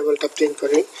নামে ভেরিয়েবলটা প্রিন্ট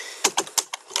করি।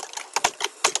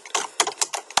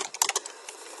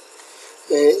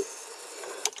 এই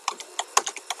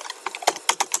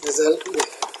রেজাল্ট,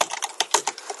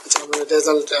 আচ্ছা আমরা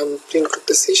রেজাল্ট প্রিন্ট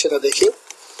করতেছি, সেটা দেখি।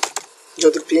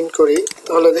 যদি প্রিন্ট করি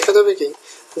তাহলে দেখা যাবে কি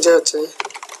যে হচ্ছে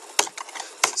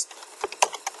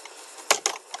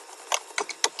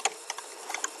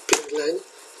লাইন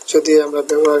যদি আমরা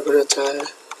ব্যবহার করে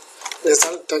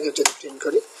রেজাল্টটাকে যদি প্রিন্ট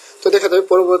করি, তো দেখা যাবে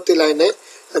পরবর্তী লাইনে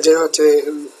যে হচ্ছে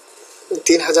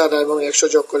 3000 এবং 100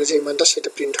 যোগ করে যে মানটা সেটা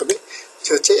প্রিন্ট হবে, যে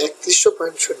হচ্ছে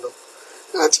 3100.0।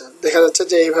 আচ্ছা, দেখা যাচ্ছে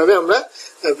যে এইভাবে আমরা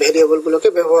ভেরিয়েবল গুলোকে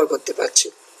ব্যবহার করতে পারছি।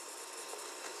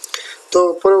 তো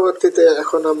পরবর্তীতে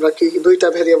এখন আমরা কি দুইটা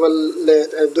ভেরিয়েবলের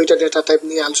দুইটা ডেটা টাইপ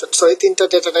নিয়ে তিনটা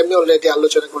ডেটা টাইপ নিয়ে অলরেডি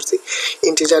আলোচনা করছি।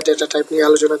 ইন্টিজার ডেটা টাইপ নিয়ে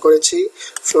আলোচনা করেছি,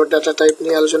 ফ্লোট ডেটা টাইপ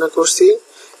নিয়ে আলোচনা করছি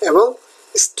এবং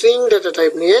স্ট্রিং ডেটা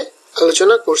টাইপ নিয়ে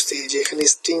আলোচনা করছি। যে এখানে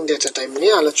স্ট্রিং ডেটা টাইপ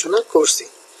নিয়ে আলোচনা করছি।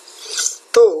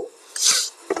 তো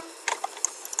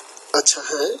আচ্ছা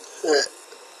হ্যাঁ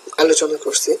আলোচনা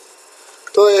করছি।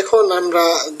 তো এখন আমরা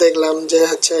দেখলাম যে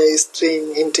হচ্ছে স্ট্রিং,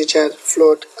 ইন্টিজার,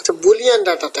 ফ্লোট। আচ্ছা বুলিয়ান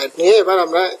ডাটা টাইপ নিয়ে এবার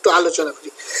আমরা একটু আলোচনা করি।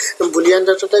 বুলিয়ান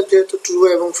ডাটা টাইপ যেহেতু ট্রু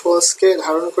এবং ফলস কে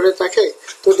ধারণ করে থাকে,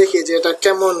 তো দেখি যে এটা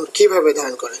কেমন কিভাবে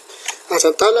ধারণ করে। আচ্ছা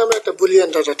তাহলে আমরা একটা বুলিয়ান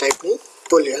ডাটা টাইপ নিই,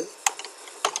 বুলিয়ান।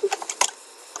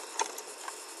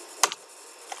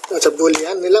 আচ্ছা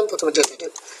বুলিয়ান নিলাম প্রথমে ডেটা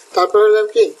টাইপ, তারপর হলাম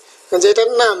কি যেটার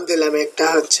নাম দিলাম একটা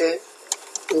হচ্ছে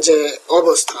যে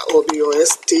অবস্থা,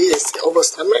 OBOSTS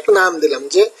অবস্থা। আমরা একটা নাম দিলাম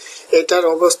যে এটার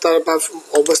অবস্থা বা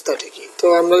অবস্থাটা কি। তো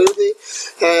আমরা যদি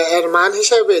এর মান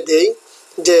হিসাবে দেই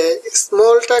যে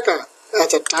স্মল টাকা,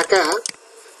 আচ্ছা টাকা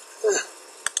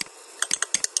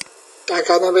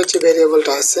টাকা নামে যে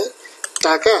ভেরিয়েবলটা আছে,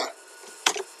 টাকা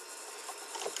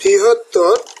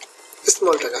বৃহত্তর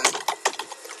স্মল টাকা,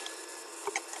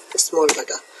 স্মল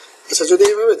টাকা। আচ্ছা যদি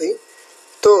এইভাবে দিই,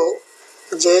 তো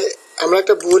যে আমরা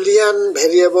একটা বুলিয়ান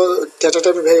ভেরিয়েবল ডেটা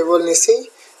টাইপের ভেরিয়েবল নিছি,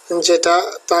 যেটা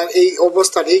তার এই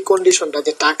অবস্থার এই কন্ডিশনটা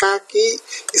যে টাকা কি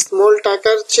স্মল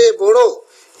টাকার চেয়ে বড়,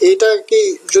 এইটা কি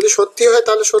যদি সত্যি হয়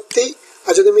তাহলে সত্যি,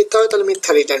 আর যদি মিথ্যা হয় তাহলে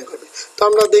মিথ্যা রিটার্ন করবে। তো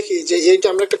আমরা দেখি যে এইটা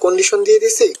আমরা একটা কন্ডিশন দিয়ে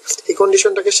দিছি, এই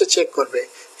কন্ডিশনটাকে সে চেক করবে।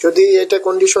 যদি এটা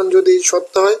কন্ডিশন যদি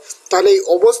সত্য হয় তাহলে এই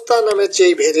অবস্থা নামের যে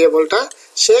ভেরিয়েবলটা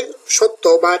সে সত্য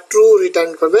বা ট্রু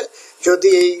রিটার্ন করবে। যদি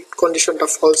এই কন্ডিশনটা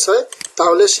ফলস হয়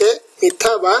তাহলে সে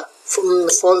মিথ্যা বা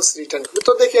ফলস রিটার্ন করবে।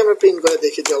 তো দেখি আমরা প্রিন্ট করে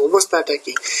দেখি যে অবস্থাটা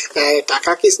কি,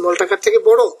 টাকা কি স্মল টাকার থেকে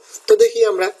বড়। তো দেখি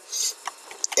আমরা,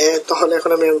 তাহলে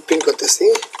এখন আমি প্রিন্ট করতেছি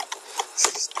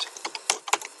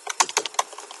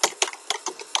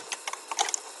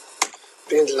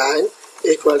print line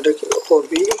equal to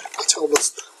OB। আচ্ছা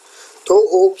অবস্থা, তো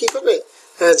ও কি করবে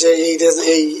যে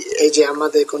এই যে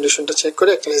আমাদের কন্ডিশনটা চেক করে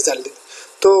একটা রেজাল্ট দিবে।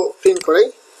 তো প্রিন্ট করাই,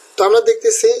 তো আমরা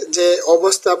দেখতেছি যে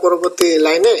অবস্থা পরবর্তী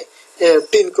লাইনে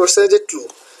প্রিন্ট করছে যে ট্রু।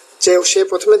 যে সে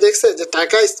প্রথমে দেখছে যে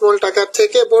টাকা স্মল টাকার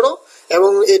থেকে বড়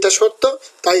এবং এটা সত্য,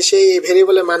 তাই সেই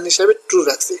ভেরিয়েবলের মান হিসাবে ট্রু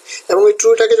রাখছে। এবং ওই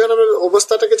ট্রুটাকে যখন আমরা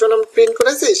অবস্থাটাকে যখন আমরা প্রিন্ট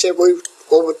করেছি, সে ওই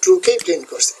ট্রুকেই প্রিন্ট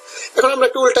করছে। এখন আমরা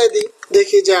একটু উল্টাই দিই,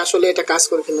 দেখি যে আসলে এটা কাজ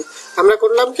করে কিনা। আমরা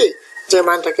করলাম কি যে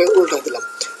মানটাকে উল্টা দিলাম,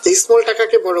 স্মল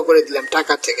টাকাকে বড় করে দিলাম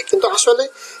টাকার থেকে, কিন্তু আসলে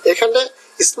এখানে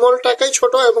স্মল টাকাই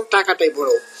ছোট এবং টাকাটাই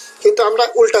বড়, কিন্তু আমরা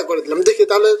উল্টা করে দিলাম। দেখি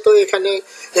তাহলে তো এখানে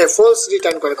ফলস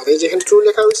রিটার্ন করে কথা, যেখানে ট্রু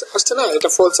লেখা আসছে না, এটা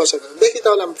ফলস আসে। দেখি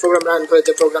তাহলে আমি প্রোগ্রাম রান করে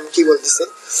যে প্রোগ্রাম কি বলতেছে।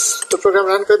 তো প্রোগ্রাম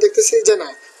রান করে দেখতেছি যে না,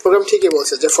 প্রোগ্রাম ঠিকই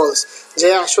বলছে যে ফলস, যে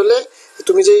আসলে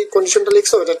তুমি যে কন্ডিশনটা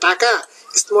লিখছো এটা টাকা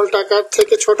স্মল টাকার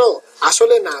থেকে ছোট,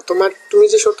 আসলে না, তুমি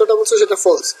যে সত্যটা বলছো সেটা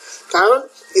ফলস, কারণ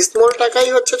স্মল টাকাই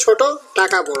হচ্ছে ছোট,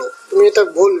 টাকা বড়, তুমি এটা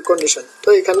ভুল কন্ডিশন। তো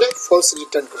এখানে ফলস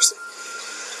রিটার্ন করছে।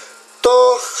 তো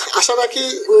আশা রাখি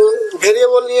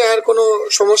ভেরিয়েবল নিয়ে আর কোনো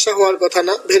সমস্যা হওয়ার কথা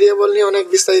না। ভেরিয়েবল নিয়ে অনেক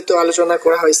বিস্তারিত আলোচনা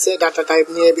করা হয়েছে, ডাটা টাইপ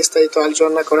নিয়ে বিস্তারিত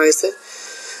আলোচনা করা হয়েছে।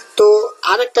 তো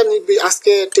আরেকটা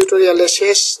আজকে টিউটোরিয়ালের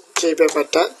শেষ যে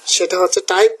ব্যাপারটা, সেটা হচ্ছে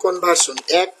টাইপ কনভার্সন।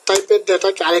 এক টাইপের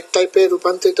ডেটাকে আরেক টাইপে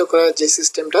রূপান্তরিত করার যে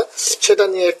সিস্টেমটা, সেটা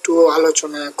নিয়ে একটু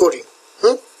আলোচনা করি।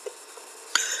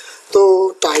 তো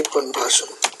টাইপ কনভার্সন,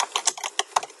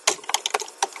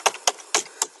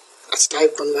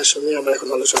 টাইপ কনভার্সন নিয়ে আমরা এখন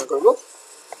আলোচনা করব।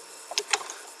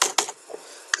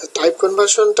 টাইপ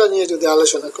কনভার্সনটা নিয়ে যদি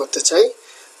আলোচনা করতে চাই,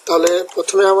 তাহলে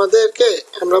প্রথমে আমাদেরকে,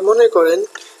 আমরা মনে করেন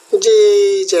যে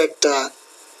এই যে একটা,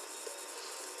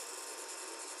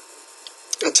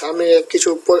 আচ্ছা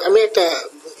আমি একটা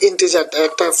ইন্টিজার,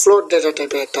 একটা ফ্লোট ডেটা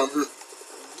টাইপের একটা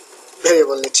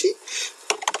ভেরিয়েবল নিচ্ছি।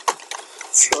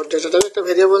 ফ্লোট ডেটা টাইপের একটা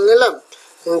ভেরিয়েবল নিলাম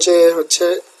যে হচ্ছে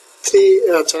 3,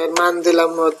 আচ্ছা মান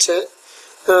দিলাম হচ্ছে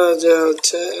যে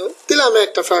হচ্ছে দিলাম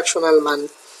একটা ফ্র্যাকশনাল মান,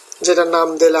 যেটার নাম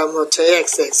দিলাম হচ্ছে x,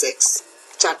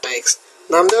 4টা x।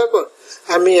 নাম দেওয়ার পর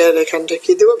আমি এর এখান থেকে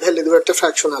কি দিব, ভ্যালু দিব একটা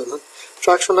ফ্র্যাকশনাল মান।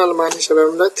 ফ্র্যাকশনাল মান হিসেবে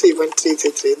আমরা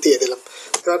 3.333 দিয়ে দিলাম।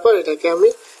 তারপর এটাকে আমি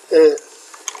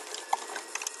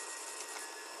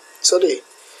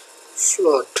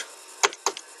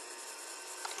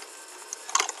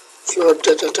float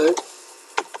data type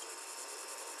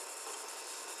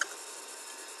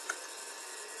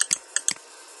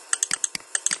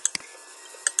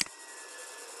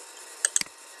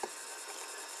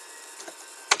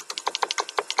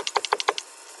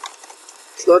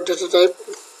float data type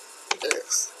x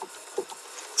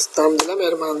নাম দিলাম,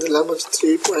 এর মান দিলাম হচ্ছে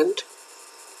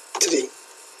 3.3।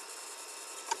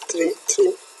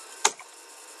 3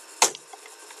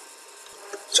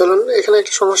 চলুন, এখানে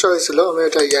একটা সমস্যা হয়েছিল, আমি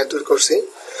এটা দূর করছি।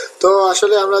 তো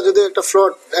আসলে আমরা যদি একটা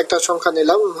ফ্লোট একটা সংখ্যা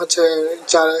নিলাম, হচ্ছে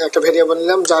যার একটা ভেরিয়েবল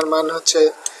নিলাম যার মান হচ্ছে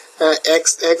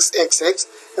এক্স এক্স এক্স এক্স,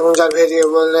 এবং যার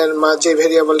ভেরিয়েবলের যে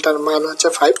ভেরিয়েবলটার মান হচ্ছে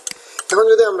 5। এখন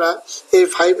যদি আমরা এই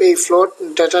 5 এই ফ্লোট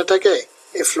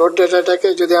ডেটাটাকে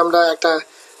যদি আমরা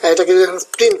এটাকে যদি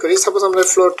প্রিন্ট করি, সাপোজ আমরা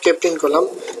ফ্লোটকে প্রিন্ট করলাম,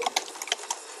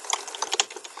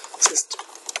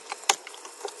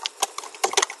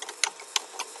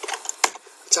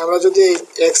 আমরা যদি এই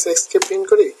এক্স এক্স কে প্রিন্ট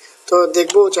করি, তো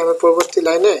দেখবো যে আমার পরবর্তী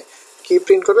লাইনে কি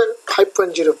প্রিন্ট করবে,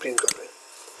 5.0 প্রিন্ট করবে।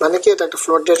 মানে কি, এটা একটা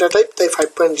ফ্লোট ডেটা টাইপ, তাই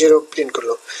 5.0 প্রিন্ট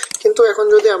করলো। কিন্তু এখন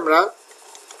যদি আমরা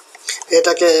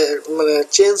এটাকে মানে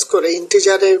চেঞ্জ করে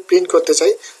ইন্টিজারে প্রিন্ট করতে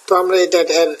চাই, তো আমরা এটা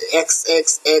এক্স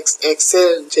এক্স এক্স এক্স এর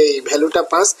যে ভ্যালুটা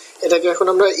পাস, এটাকে এখন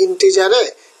আমরা ইন্টিজারে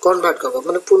কনভার্ট করব,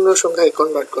 মানে পূর্ণ সংখ্যায়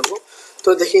কনভার্ট করব। তো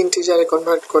দেখি ইন্টিজারে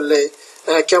কনভার্ট করলে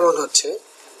কেমন হচ্ছে।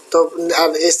 তো আর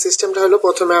এই সিস্টেমটা হলো,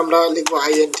 প্রথমে আমরা লিখবো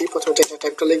আইএনটি, প্রথমে ডেটা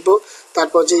টাইপটা লিখবো,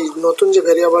 তারপর যে নতুন যে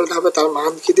ভেরিয়েবলটা হবে তার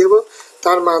মান কি দেব,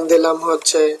 তার মান দিলাম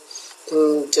হচ্ছে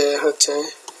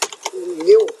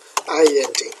নিউ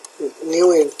আইএনটি, নিউ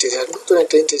ইন্টিজার, নতুন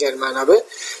একটা ইন্টিজার মান হবে।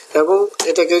 এবং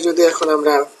এটাকে যদি এখন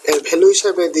আমরা এর ভ্যালু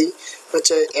হিসাবে দিই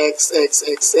হচ্ছে এক্স এক্স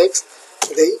এক্স এক্স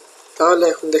দিই, তাহলে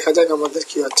এখন দেখা যাক আমাদের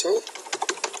কি হচ্ছে।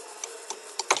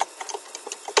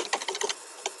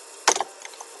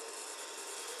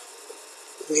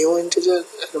 নিউ ইন্টিজার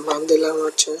মান দিলাম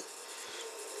হচ্ছে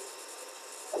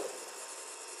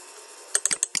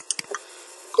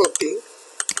কপি,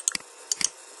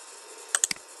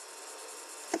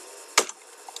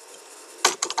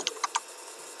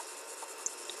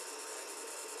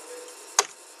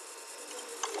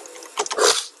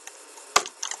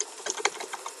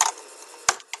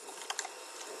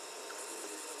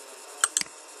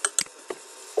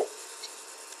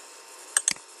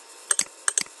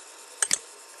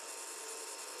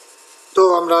 তো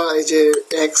আমরা এই যে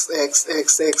এক্স এক্স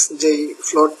এক্স এক্স যেই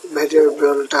ফ্লোট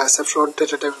ভেরিয়েবলটা আছে, ফ্লোট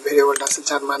ডেটা টাইপ ভেরিয়েবলটা আছে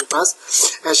যার মান 5,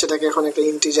 সেটাকে এখন একটা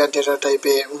ইন্টিজার ডেটা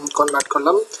টাইপে কনভার্ট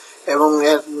করলাম, এবং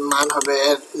এর মান হবে,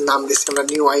 এর নাম দিচ্ছি আমরা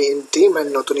নিউ আইএনটি, মানে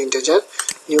নতুন ইন্টিজার,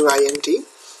 নিউ আইএনটি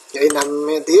এই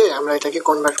নামে দিয়ে আমরা এটাকে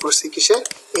কনভার্ট করছি কিসে,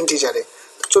 ইন্টিজারে।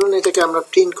 চলুন এটাকে আমরা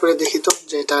প্রিন্ট করে দেখি তো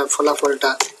যে এটা ফলাফলটা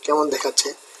কেমন দেখাচ্ছে।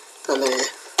 তাহলে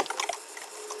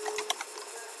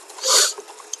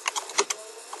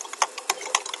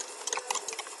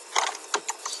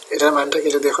এটার মানটাকে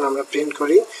যদি এখন আমরা প্রিন্ট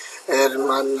করি, এর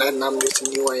নাম দিচ্ছি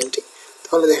নিউ আইএনটি,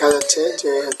 তাহলে দেখা যাচ্ছে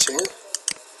যে হচ্ছে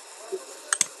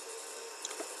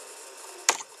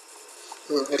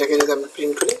এটাকে যদি আমরা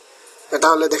প্রিন্ট করি,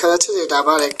 তাহলে দেখা যাচ্ছে যে এটা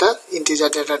আবার একটা ইন্টিজার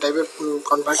ডেটা টাইপে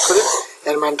কনভার্ট করে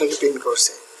এর মানটাকে প্রিন্ট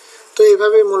করছে। তো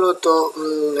এইভাবে মূলত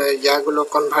ইয়াগুলো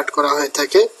কনভার্ট করা হয়ে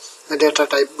থাকে, ডেটা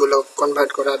টাইপ গুলো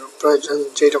কনভার্ট করার প্রয়োজন,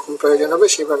 যেই রকম প্রয়োজন হবে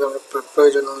সেভাবে আমরা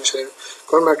প্রয়োজন অনুসারে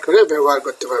কনভার্ট করে ব্যবহার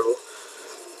করতে পারবো।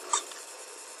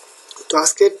 তো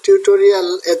আজকের টিউটোরিয়াল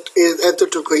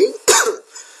এতটুকুই,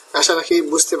 আশা রাখি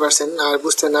বুঝতে পারছেন। আর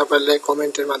বুঝতে না পারলে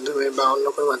কমেন্টের মাধ্যমে বা অন্য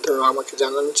কোনো মাধ্যমে আমাকে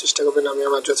জানানোর চেষ্টা করবেন, আমি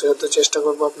আমার যথাযথ চেষ্টা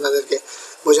করব আপনাদেরকে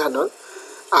বোঝানোর।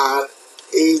 আর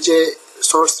এই যে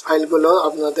সোর্স ফাইলগুলো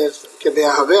আপনাদেরকে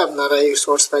দেয়া হবে, আপনারা এই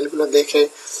সোর্স ফাইলগুলো দেখে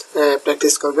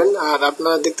প্র্যাকটিস করবেন। আর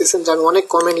আপনারা দেখতেছেন যে আমি অনেক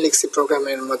কমেন্ট লিখছি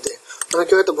প্রোগ্রামের মধ্যে,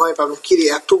 অনেকে হয়তো ভয় পাবেন, কি রে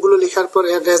এতগুলো লেখার পর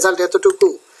এর রেজাল্ট এতটুকু,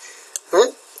 হ্যাঁ?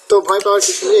 তো ভয় পাওয়ার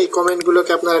কিছু নেই, এই কমেন্ট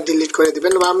গুলোকে আপনারা ডিলিট করে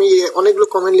দিবেন। আমি অনেকগুলো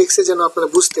কমেন্ট লিখছি যেন আপনারা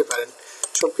বুঝতে পারেন,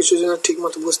 সবকিছু যেন ঠিক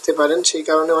মতো বুঝতে পারেন, সেই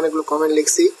কারণে অনেকগুলো কমেন্ট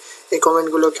লিখছি। এই কমেন্ট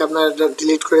গুলোকে আপনারা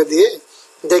ডিলিট করে দিয়ে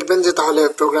দেখবেন যে তাহলে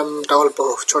প্রোগ্রামটা অল্প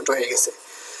ছোট হয়ে গেছে।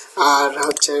 আর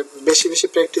হচ্ছে বেশি বেশি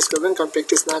প্র্যাকটিস করবেন, কারণ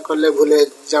প্র্যাকটিস না করলে ভুলে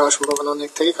যাওয়ার সম্ভাবনা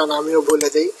অনেক থাকে, কারণ আমিও ভুলে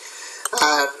যাই।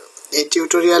 আর এই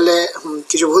টিউটোরিয়ালে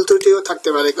কিছু ভুল ত্রুটিও থাকতে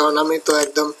পারে, কারণ আমি তো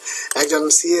একজন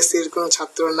সিএসসি এর কোনো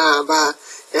ছাত্র না, বা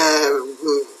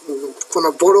কোনো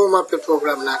বড় মাপের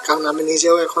প্রোগ্রাম না, কারণ আমি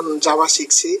নিজেও এখন জাভা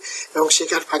শিখছি এবং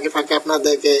শেখার ফাঁকে ফাঁকে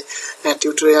আপনাদেরকে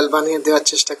টিউটোরিয়াল বানিয়ে দেওয়ার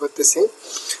চেষ্টা করতেছি।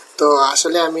 তো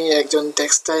আসলে আমি একজন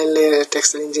টেক্সটাইল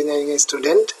ইঞ্জিনিয়ারিং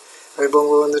স্টুডেন্ট, আমি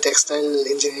বঙ্গবন্ধু টেক্সটাইল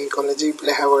ইঞ্জিনিয়ারিং কলেজেই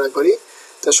লেখাপড়া করি।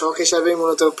 তো শখ হিসাবে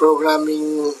মূলত প্রোগ্রামিং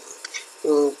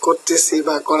করতেছি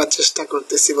বা করার চেষ্টা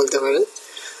করতেছি বলতে পারেন।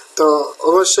 তো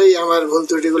অবশ্যই আমার ভুল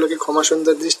ত্রুটিগুলোকে ক্ষমা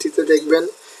সুন্দর দৃষ্টিতে দেখবেন,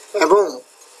 এবং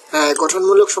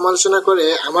গঠনমূলক সমালোচনা করে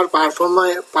আমার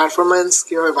পারফরম্যান্স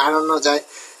কিভাবে বাড়ানো যায়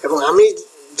এবং আমি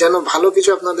যেন ভালো কিছু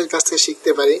আপনাদের কাছ থেকে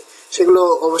শিখতে পারি, সেগুলো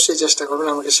অবশ্যই চেষ্টা করবেন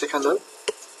আমাকে শেখানোর।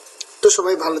 তো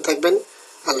সবাই ভালো থাকবেন,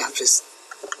 আল্লাহ হাফিজ।